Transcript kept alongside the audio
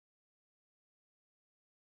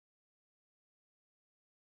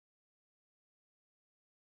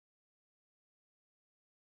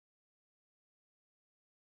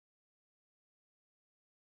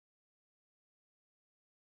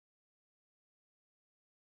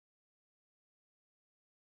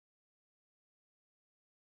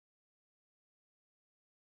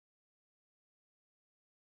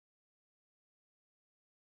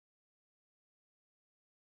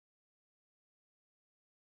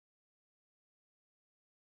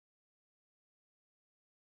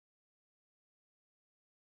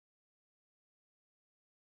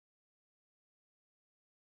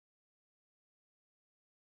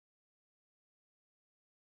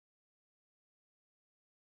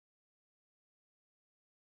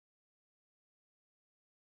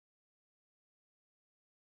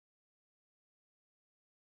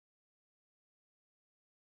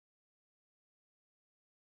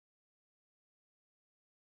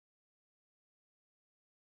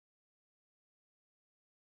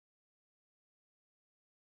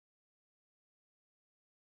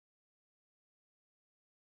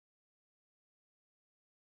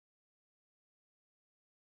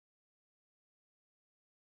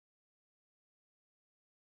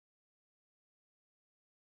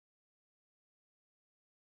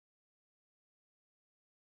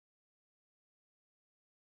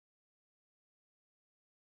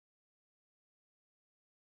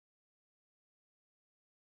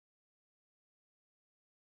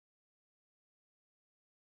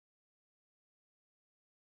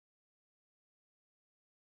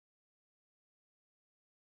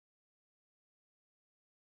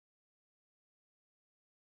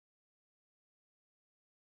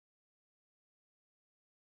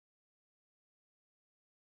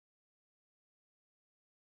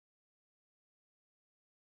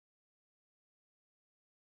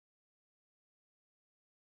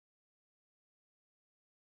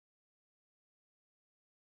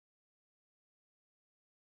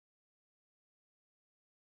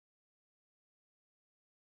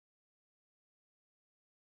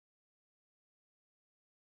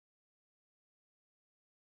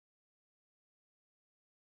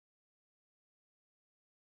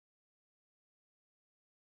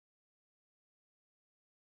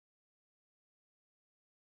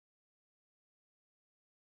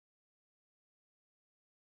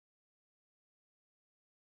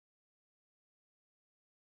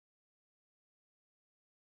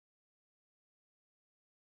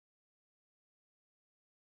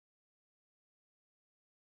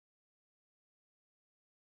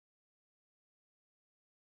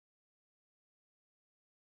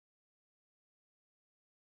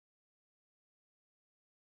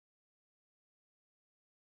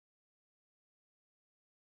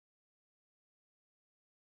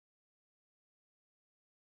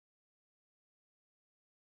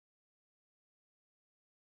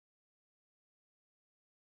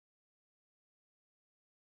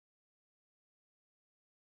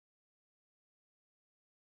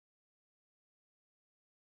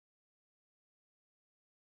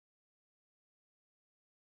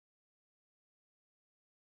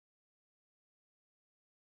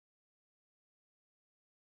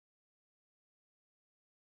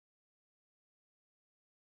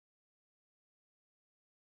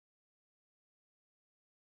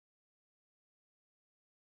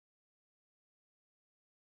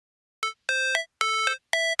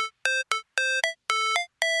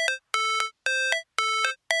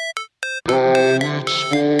it's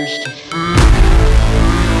supposed to feel.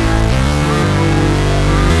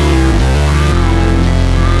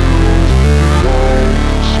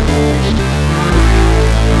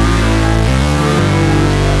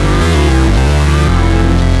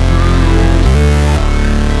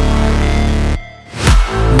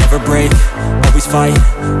 Never break, always fight,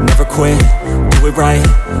 never quit, do it right,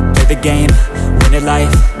 play the game, win it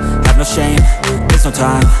life, have no shame, there's no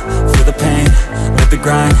time, feel the pain, live the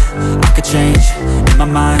grind, I could change, in my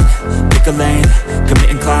mind, pick a lane, commit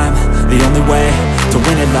and climb, the only way to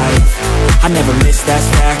win it life, I never miss, that's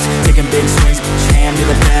fact, taking big swings, hand me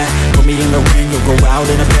the bat, put me in the ring, you'll go out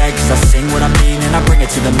in a bag, cause I sing what I mean and I bring it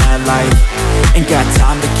to the mad light, ain't got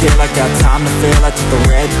time to kill, I got time to feel, I took the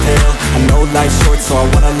red pill, I know life's short so I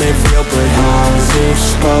wanna live real, but how's it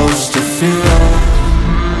supposed to feel?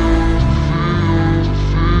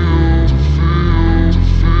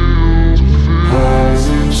 How's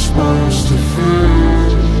it supposed to feel?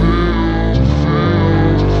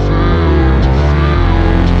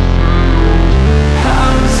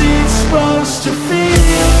 How's it supposed to feel?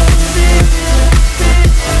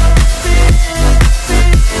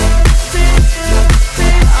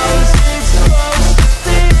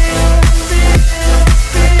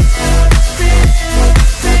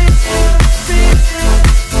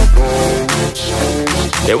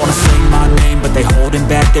 They wanna say my name, but they holding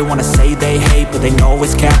back. They wanna say they hate, but they know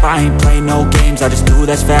it's cap. I ain't play no games, I just do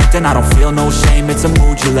that's fact. And I don't feel no shame, it's a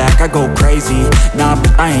mood you lack. I go crazy, nah,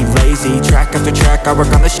 but I ain't lazy. Track after track, I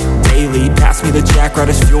work on this shit daily. Pass me the jack, right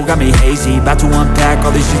as fuel, got me hazy. About to unpack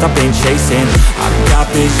all these things I've been chasing. I've got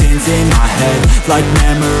visions in my head, like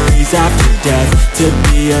memories after death. To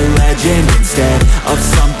be a legend instead of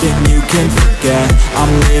something you can forget.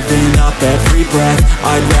 I'm living up every breath,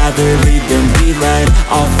 I'd rather lead than be led.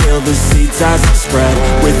 I'll fill the seats as I spread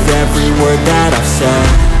with every word that I've said.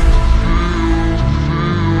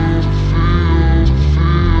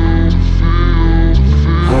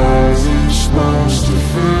 How's it supposed to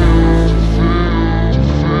feel?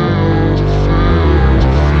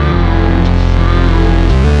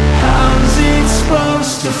 How's it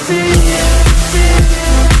supposed to feel?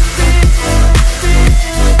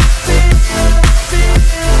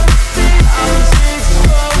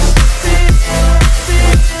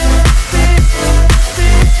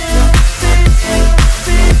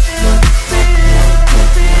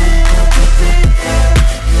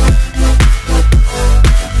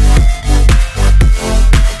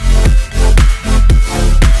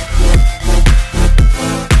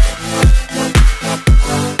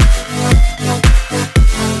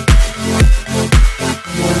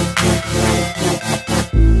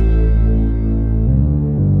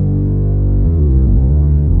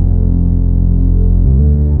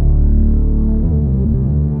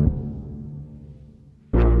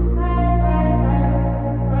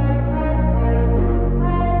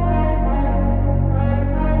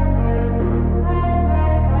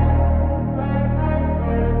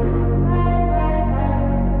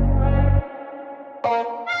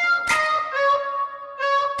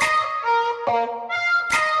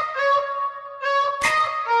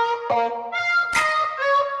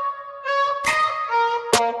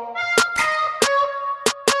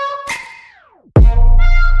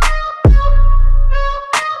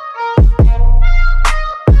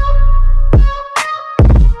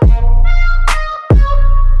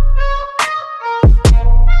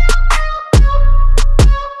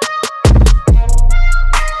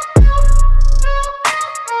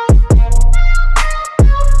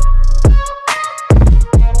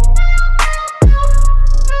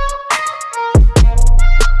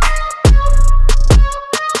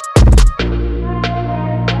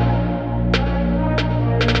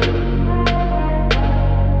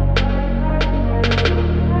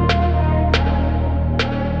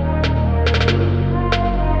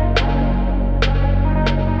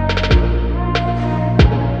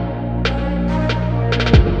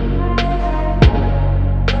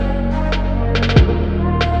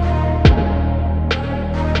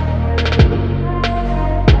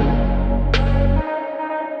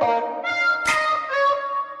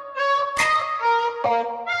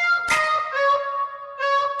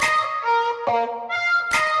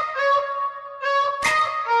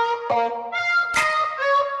 Bye.